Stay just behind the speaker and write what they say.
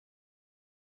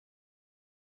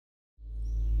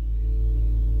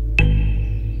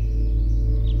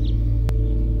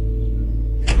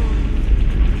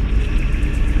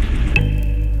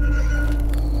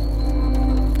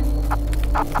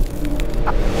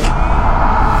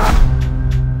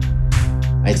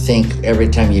think every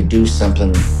time you do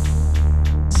something,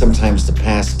 sometimes the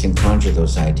past can conjure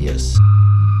those ideas.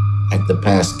 Like the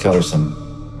past colors them.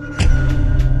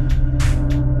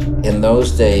 In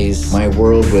those days, my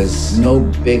world was no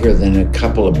bigger than a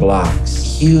couple of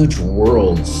blocks. Huge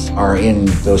worlds are in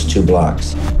those 2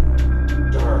 blocks.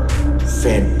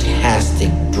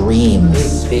 Fantastic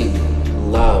dreams, big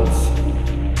love.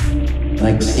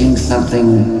 Like seeing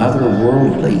something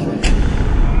otherworldly.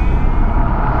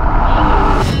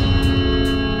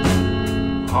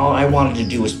 All I wanted to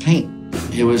do was paint.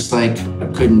 It was like I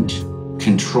couldn't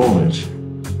control it.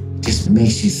 It just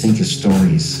makes you think of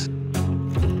stories.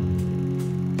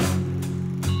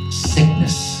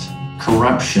 Sickness,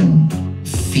 corruption,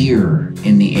 fear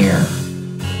in the air.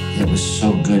 It was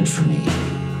so good for me.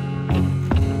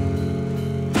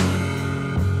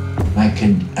 I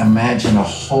could imagine a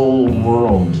whole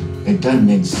world that doesn't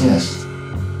exist.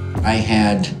 I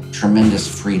had tremendous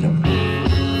freedom.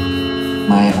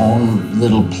 My own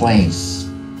little place.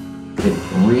 It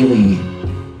really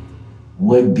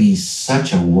would be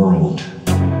such a world.